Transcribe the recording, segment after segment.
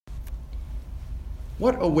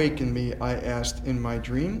"What awakened me?" I asked in my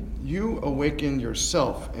dream. "You awakened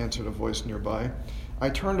yourself," answered a voice nearby. I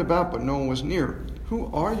turned about, but no one was near. "Who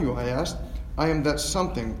are you?" I asked. "I am that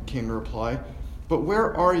something," came the reply. "But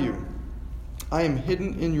where are you?" "I am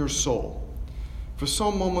hidden in your soul." For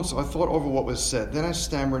some moments I thought over what was said. Then I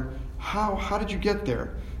stammered, How did you get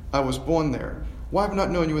there?" "I was born there." "Why have I not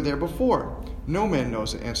known you were there before?" "No man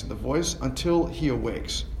knows it," answered the voice, "until he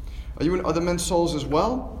awakes." "Are you in other men's souls as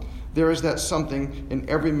well?" "There is that something in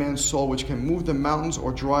every man's soul which can move the mountains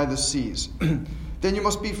or dry the seas." "Then you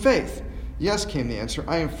must be faith." "Yes," came the answer,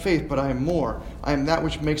 "I am faith, but I am more. I am that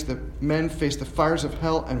which makes the men face the fires of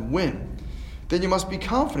hell and win." "Then you must be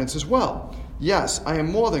confidence as well." "Yes, I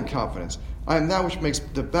am more than confidence. I am that which makes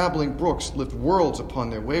the babbling brooks lift worlds upon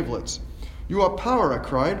their wavelets." "You are power," I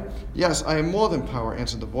cried. "Yes, I am more than power,"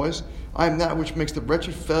 answered the voice. "I am that which makes the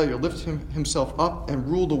wretched failure lift himself up and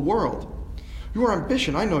rule the world." "You are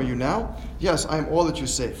ambition, I know you now." "Yes, I am all that you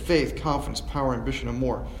say, faith, confidence, power, ambition, and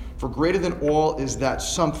more. For greater than all is that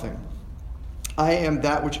something. I am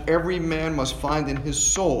that which every man must find in his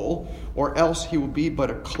soul, or else he will be but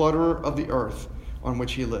a clutterer of the earth on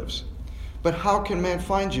which he lives." "But how can man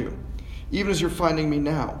find you?" "Even as you're finding me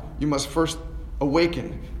now. You must first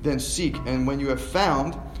awaken, then seek, and when you have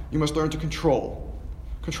found, you must learn to control."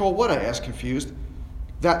 "Control what?" I asked, confused.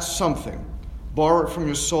 "That something. Borrow it from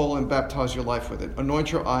your soul and baptize your life with it. Anoint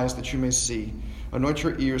your eyes that you may see. Anoint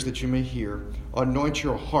your ears that you may hear. Anoint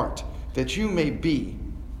your heart that you may be."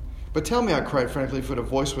 "But tell me," I cried frantically, for the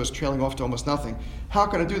voice was trailing off to almost nothing. "How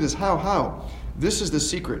can I do this? How?" "This is the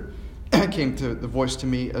secret," came to the voice to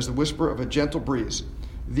me as the whisper of a gentle breeze.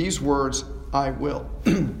 "These words, I will."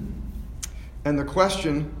 And the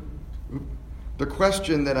question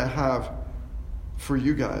that I have for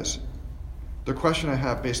you guys, the question I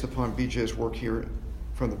have based upon BJ's work here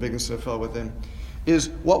from the bigness that fell within, is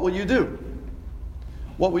what will you do?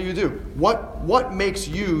 What will you do? What makes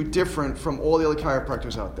you different from all the other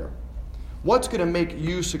chiropractors out there? What's going to make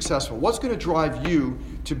you successful? What's going to drive you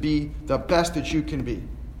to be the best that you can be?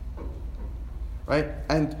 Right?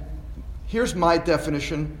 And here's my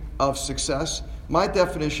definition of success. My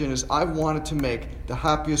definition is I wanted to make the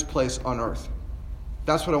happiest place on earth.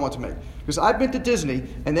 That's what I want to make. Because I've been to Disney,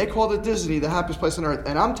 and they call it Disney the happiest place on earth.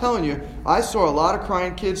 And I'm telling you, I saw a lot of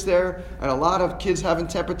crying kids there, and a lot of kids having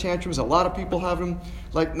temper tantrums, a lot of people having,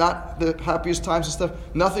 like, not the happiest times and stuff.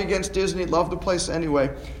 Nothing against Disney, love the place anyway.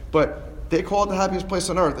 But they call it the happiest place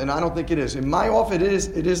on earth, and I don't think it is. In my office,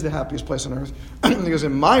 it is the happiest place on earth. Because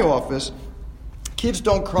in my office, kids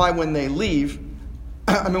don't cry when they leave.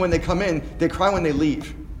 When they come in, they cry when they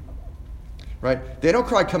leave. Right? They don't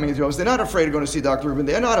cry coming into the office. They're not afraid of going to see Dr. Rubin.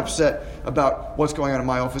 They're not upset about what's going on in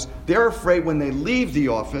my office. They're afraid when they leave the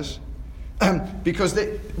office because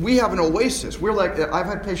we have an oasis. We're like, I've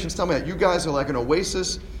had patients tell me that you guys are like an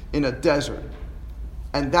oasis in a desert.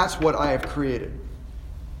 And that's what I have created.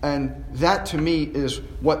 And that to me is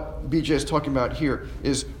what BJ is talking about here,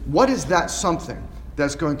 is what is that something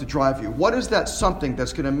that's going to drive you? What is that something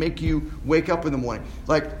that's going to make you wake up in the morning?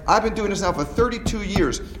 Like, I've been doing this now for 32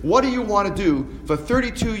 years. What do you want to do for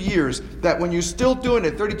 32 years that when you're still doing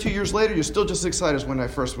it 32 years later, you're still just as excited as when I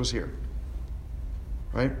first was here?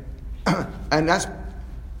 Right? And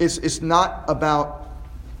it's not about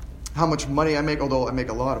how much money I make, although I make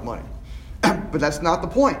a lot of money. But that's not the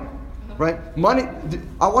point. Right? Money,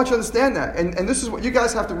 I want you to understand that. And this is what you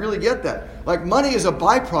guys have to really get that. Like, money is a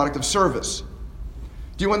byproduct of service.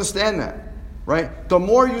 Do you understand that? Right? The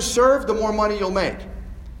more you serve, the more money you'll make.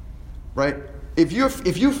 Right? If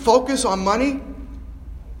you focus on money,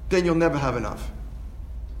 then you'll never have enough.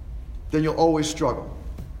 Then you'll always struggle.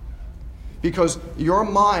 Because your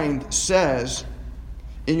mind says,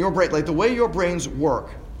 in your brain, like the way your brains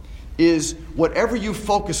work, is whatever you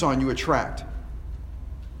focus on, you attract.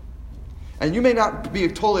 And you may not be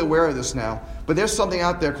totally aware of this now, but there's something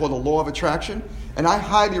out there called the law of attraction, and I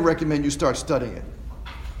highly recommend you start studying it.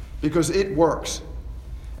 Because it works.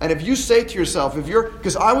 And if you say to yourself,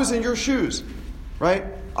 because I was in your shoes, right?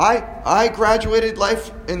 I graduated life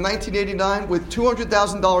in 1989 with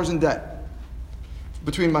 $200,000 in debt.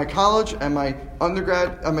 Between my college and my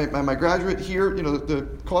undergrad, my graduate here, the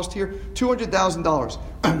cost here, $200,000.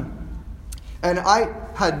 And I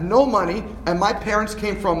had no money, and my parents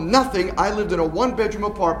came from nothing. I lived in a one-bedroom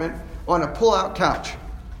apartment on a pull-out couch.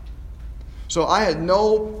 So I had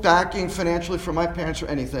no backing financially from my parents or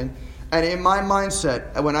anything. And in my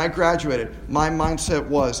mindset, when I graduated, my mindset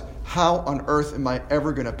was, how on earth am I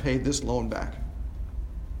ever going to pay this loan back?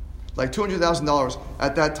 Like $200,000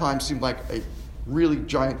 at that time seemed like a really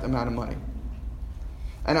giant amount of money.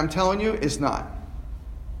 And I'm telling you, it's not.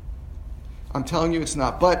 I'm telling you it's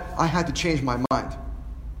not. But I had to change my mind.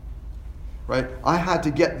 right? I had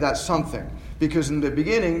to get that something. Because in the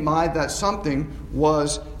beginning, that something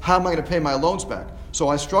was, how am I going to pay my loans back? So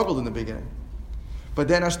I struggled in the beginning. But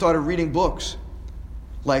then I started reading books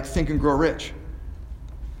like Think and Grow Rich,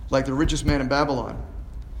 like The Richest Man in Babylon,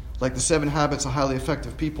 like The 7 Habits of Highly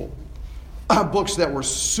Effective People. Books that were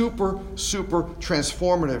super, super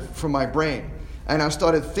transformative for my brain. And I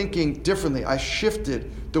started thinking differently. I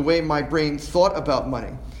shifted the way my brain thought about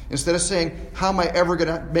money. Instead of saying, how am I ever going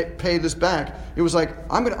to pay this back? It was like,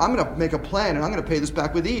 I'm going to make a plan and I'm going to pay this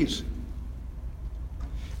back with ease.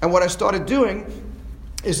 And what I started doing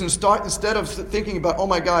is instead of thinking about, oh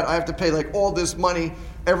my God, I have to pay like all this money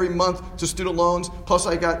every month to student loans, plus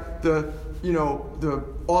I got the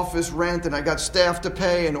office rent and I got staff to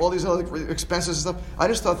pay and all these other expenses and stuff. I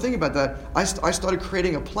just started thinking about that. I started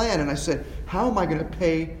creating a plan and I said, how am I going to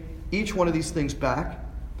pay each one of these things back?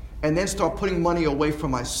 And then start putting money away for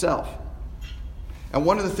myself. And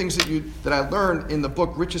one of the things that I learned in the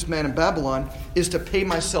book Richest Man in Babylon is to pay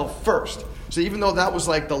myself first. So even though that was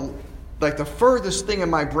like the furthest thing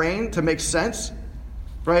in my brain to make sense,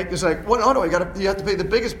 right? It's like, well, no, you have to pay the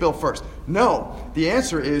biggest bill first. No, the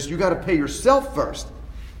answer is you got to pay yourself first.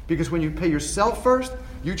 Because when you pay yourself first,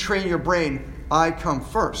 you train your brain, I come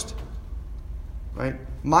first. Right?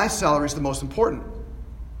 My salary is the most important.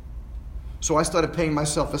 So I started paying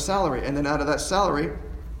myself a salary. And then out of that salary,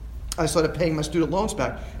 I started paying my student loans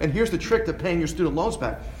back. And here's the trick to paying your student loans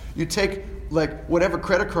back. You take like whatever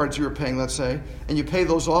credit cards you were paying, let's say, and you pay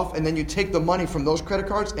those off, and then you take the money from those credit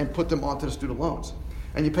cards and put them onto the student loans.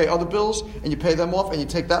 And you pay other bills, and you pay them off, and you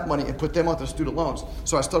take that money and put them onto the student loans.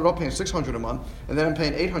 So I started off paying $600 a month, and then I'm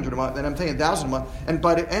paying $800 a month, then I'm paying $1,000 a month. And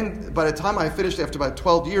by the time I finished after about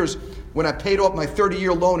 12 years, when I paid off my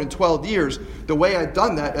 30-year loan in 12 years, the way I'd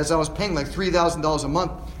done that is I was paying like $3,000 a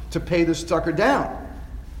month to pay this sucker down.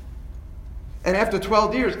 And after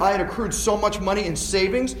 12 years, I had accrued so much money in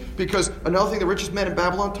savings because another thing the Richest Man in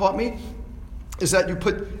Babylon taught me is that you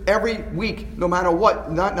put every week, no matter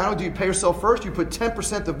what, not only do you pay yourself first, you put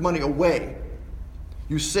 10% of money away.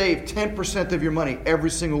 You save 10% of your money every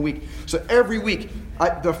single week. So every week,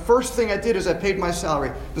 the first thing I did is I paid my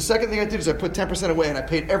salary. The second thing I did is I put 10% away and I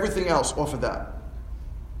paid everything else off of that.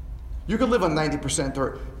 You could live on 90%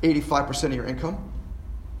 or 85% of your income.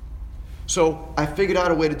 So I figured out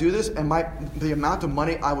a way to do this, and the amount of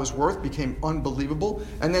money I was worth became unbelievable.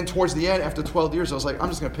 And then towards the end, after 12 years, I was like, I'm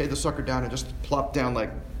just going to pay the sucker down and just plop down like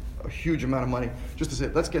a huge amount of money just to say,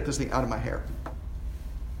 let's get this thing out of my hair.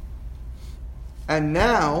 And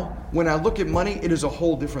now, when I look at money, it is a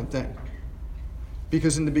whole different thing.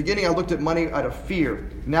 Because in the beginning, I looked at money out of fear.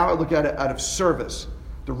 Now I look at it out of service.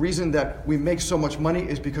 The reason that we make so much money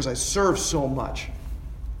is because I serve so much.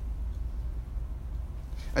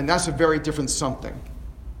 And that's a very different something.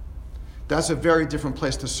 That's a very different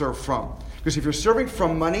place to serve from. Because if you're serving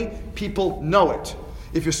from money, people know it.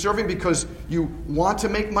 If you're serving because you want to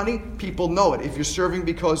make money, people know it. If you're serving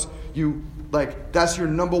because that's your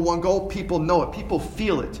number one goal, people know it. People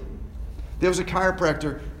feel it. There was a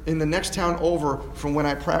chiropractor in the next town over from where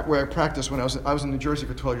I practiced when I was in New Jersey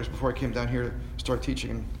for 12 years before I came down here to start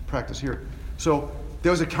teaching and practice here. So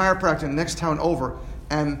there was a chiropractor in the next town over,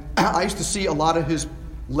 and I used to see a lot of his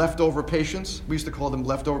leftover patients. We used to call them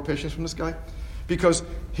leftover patients from this guy, because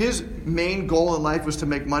his main goal in life was to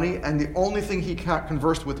make money, and the only thing he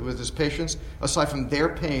conversed with his patients, aside from their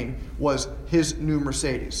pain, was his new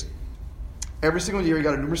Mercedes. Every single year he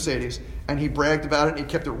got a new Mercedes, and he bragged about it, and he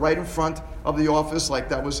kept it right in front of the office, like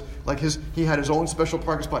that was like he had his own special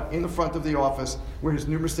parking spot in the front of the office where his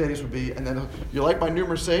new Mercedes would be, and then, you like my new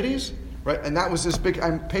Mercedes? Right? And that was his big,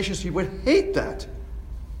 patients, he would hate that.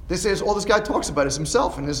 They say all this guy talks about is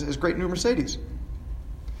himself and his great new Mercedes.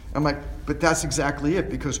 I'm like, but that's exactly it,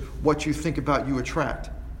 because what you think about, you attract,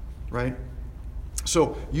 right?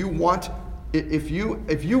 So you want, if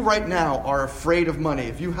you right now are afraid of money,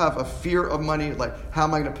 if you have a fear of money, like how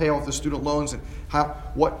am I going to pay off the student loans and how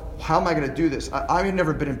am I going to do this? I've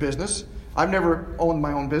never been in business. I've never owned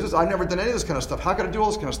my own business. I've never done any of this kind of stuff. How can I do all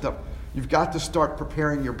this kind of stuff? You've got to start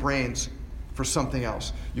preparing your brains for something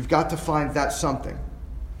else. You've got to find that something.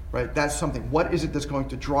 Right? That's something. What is it that's going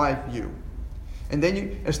to drive you? And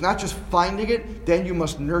then it's not just finding it, then you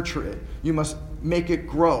must nurture it. You must make it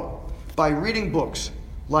grow by reading books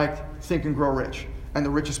like Think and Grow Rich and The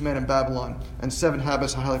Richest Man in Babylon and 7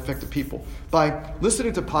 Habits of Highly Effective People. By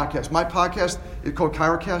listening to podcasts. My podcast is called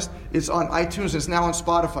Chirocast. It's on iTunes. It's now on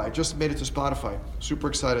Spotify. I just made it to Spotify. Super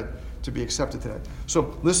excited to be accepted today.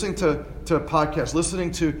 So listening to podcasts,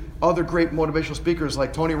 listening to other great motivational speakers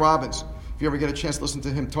like Tony Robbins. If you ever get a chance to listen to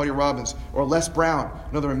him, Tony Robbins, or Les Brown,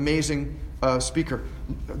 another amazing speaker.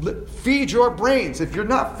 Feed your brains. If you're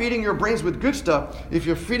not feeding your brains with good stuff, if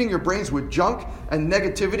you're feeding your brains with junk and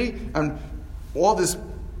negativity and all this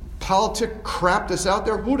politic crap that's out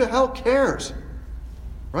there, who the hell cares?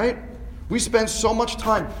 Right? We spend so much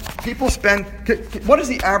time. People spend, what is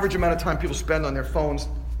the average amount of time people spend on their phones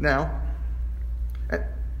now?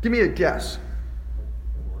 Give me a guess.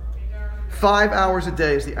 5 hours a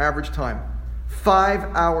day is the average time.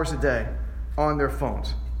 5 hours a day on their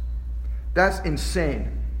phones. That's insane.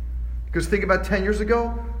 Because think about 10 years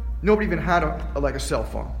ago, nobody even had a cell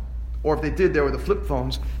phone. Or if they did, they were the flip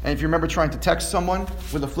phones. And if you remember trying to text someone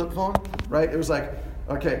with a flip phone, right? It was like,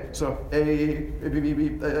 okay, so it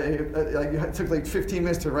took like 15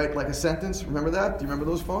 minutes to write like a sentence. Remember that? Do you remember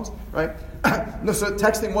those phones? Right? No, so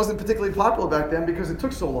texting wasn't particularly popular back then because it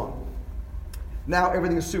took so long. Now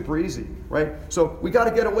everything is super easy, right? So we got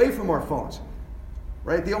to get away from our phones.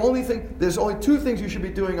 Right? There's only two things you should be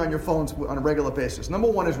doing on your phones on a regular basis. Number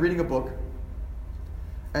one is reading a book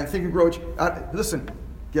and Think and Grow Rich. Listen,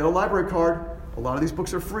 get a library card. A lot of these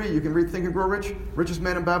books are free. You can read Think and Grow Rich, Richest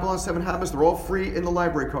Man in Babylon, 7 Habits. They're all free in the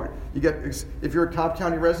library card. You get, if you're a Cobb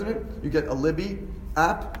County resident, you get a Libby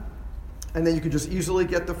app, and then you can just easily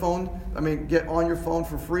get get on your phone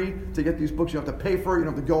for free to get these books. You don't have to pay for it. You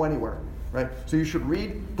don't have to go anywhere. Right? So you should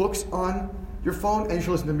read books on your phone, and you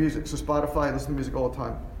should listen to music. So Spotify, I listen to music all the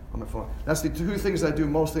time on my phone. That's the two things I do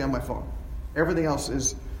mostly on my phone. Everything else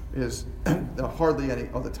is hardly any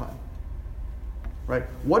other time. Right?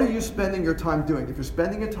 What are you spending your time doing? If you're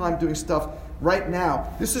spending your time doing stuff right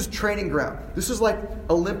now, this is training ground. This is like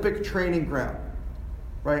Olympic training ground.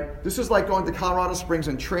 Right? This is like going to Colorado Springs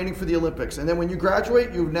and training for the Olympics. And then when you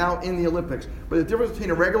graduate, you're now in the Olympics. But the difference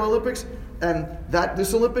between a regular Olympics and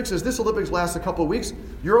this Olympics is this Olympics lasts a couple of weeks.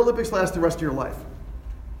 Your Olympics last the rest of your life.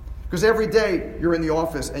 Because every day you're in the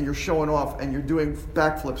office and you're showing off and you're doing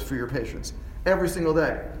backflips for your patients. Every single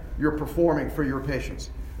day you're performing for your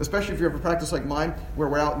patients. Especially if you have a practice like mine where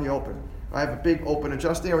we're out in the open. I have a big open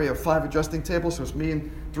adjusting area. We have 5 adjusting tables, so it's me and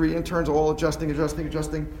 3 interns all adjusting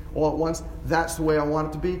all at once. That's the way I want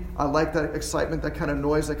it to be. I like that excitement, that kind of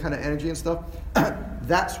noise, that kind of energy and stuff.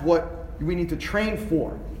 That's what we need to train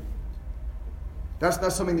for. That's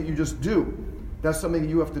not something that you just do. That's something that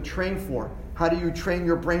you have to train for. How do you train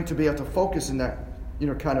your brain to be able to focus in that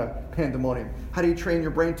kind of pandemonium? How do you train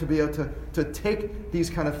your brain to be able to take these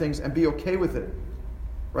kind of things and be okay with it?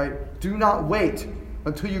 Right? Do not wait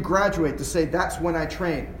until you graduate to say, that's when I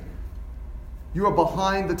train. You are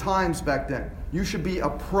behind the times back then. You should be a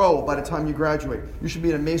pro by the time you graduate. You should be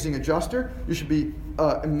an amazing adjuster. You should be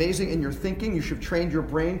amazing in your thinking. You should have trained your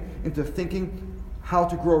brain into thinking how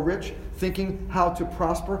to grow rich, thinking how to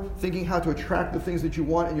prosper, thinking how to attract the things that you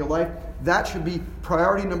want in your life. That should be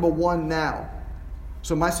priority number 1 now.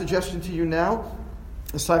 So my suggestion to you now,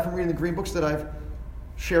 aside from reading the green books that I've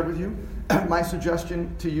shared with you, my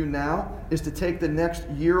suggestion to you now is to take the next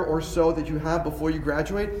year or so that you have before you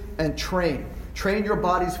graduate and train. Train your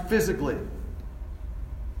bodies physically.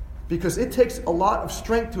 Because it takes a lot of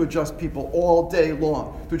strength to adjust people all day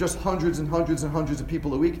long, to adjust hundreds and hundreds and hundreds of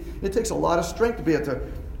people a week. It takes a lot of strength to be able to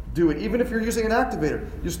do it. Even if you're using an activator,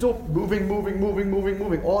 you're still moving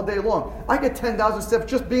all day long. I get 10,000 steps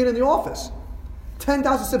just being in the office.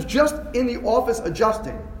 10,000 steps just in the office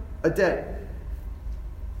adjusting a day.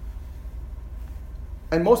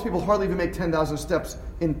 And most people hardly even make 10,000 steps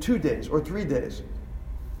in 2 days or 3 days.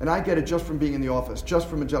 And I get it just from being in the office, just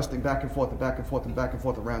from adjusting back and forth and back and forth and back and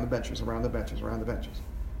forth around the benches.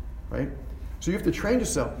 Right? So you have to train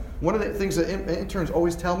yourself. One of the things that interns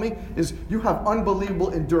always tell me is you have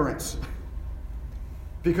unbelievable endurance.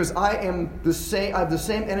 Because I have the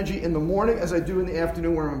same energy in the morning as I do in the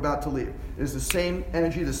afternoon when I'm about to leave. It is the same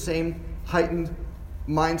energy, the same heightened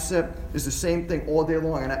mindset, is the same thing all day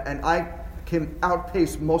long. And I can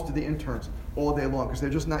outpace most of the interns all day long because they're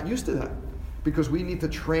just not used to that. Because we need to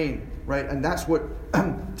train, right? And that's what,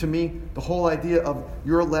 to me, the whole idea of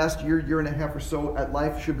your last year and a half or so at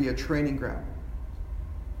life should be a training ground.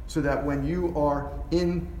 So that when you are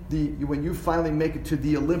when you finally make it to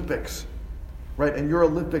the Olympics, right? And your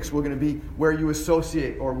Olympics were going to be where you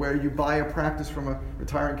associate or where you buy a practice from a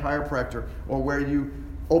retiring chiropractor or where you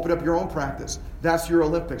open up your own practice. That's your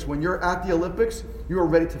Olympics. When you're at the Olympics, you are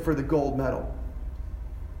ready for the gold medal.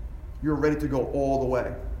 You're ready to go all the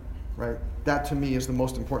way, right? That to me is the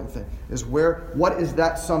most important thing. What is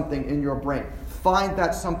that something in your brain? Find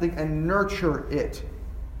that something and nurture it.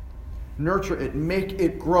 Nurture it. Make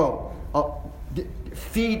it grow.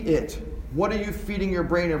 Feed it. What are you feeding your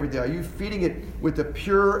brain every day? Are you feeding it with the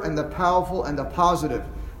pure and the powerful and the positive?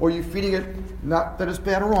 Or are you feeding it, not that it's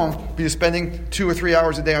bad or wrong, but you're spending 2 or 3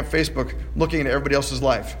 hours a day on Facebook looking at everybody else's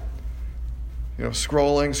life?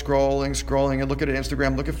 scrolling, and look at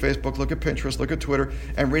Instagram, look at Facebook, look at Pinterest, look at Twitter,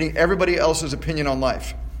 and reading everybody else's opinion on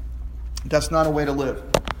life. That's not a way to live.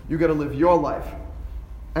 You got to live your life.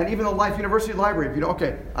 And even the Life University Library, if you don't,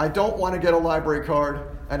 I don't want to get a library card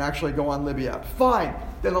and actually go on Libby app. Fine.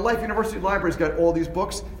 Then the Life University Library's got all these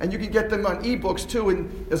books, and you can get them on ebooks too.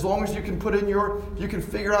 And as long as you can you can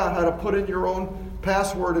figure out how to put in your own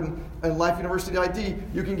password and Life University ID,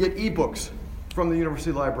 you can get ebooks from the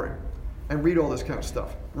University Library and read all this kind of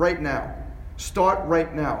stuff right now. Start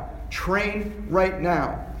right now. Train right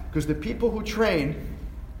now. Because the people who train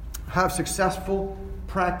have successful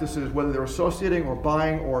practices, whether they're associating or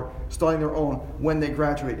buying or starting their own when they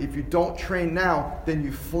graduate. If you don't train now, then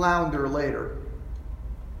you flounder later.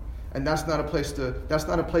 And that's not a place of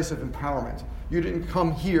empowerment. You didn't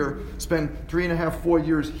come here, spend 3.5, 4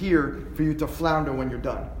 years here for you to flounder when you're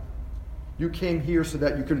done. You came here so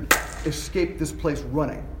that you could escape this place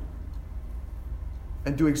running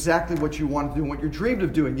and do exactly what you wanted to do and what you dreamed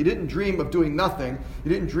of doing. You didn't dream of doing nothing. You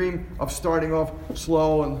didn't dream of starting off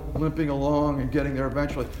slow and limping along and getting there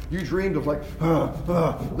eventually. You dreamed of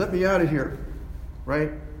let me out of here, right?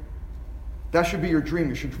 That should be your dream.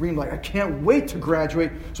 You should dream I can't wait to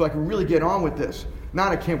graduate so I can really get on with this.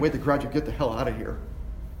 Not I can't wait to graduate, get the hell out of here.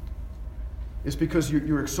 It's because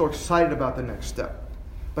you're so excited about the next step.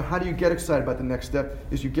 But how do you get excited about the next step?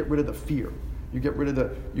 Is you get rid of the fear. You get rid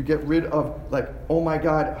of oh my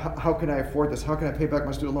God, how can I afford this? How can I pay back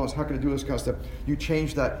my student loans? How can I do this kind of stuff? You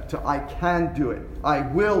change that to I can do it. I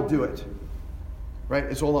will do it. Right?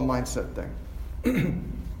 It's all a mindset thing.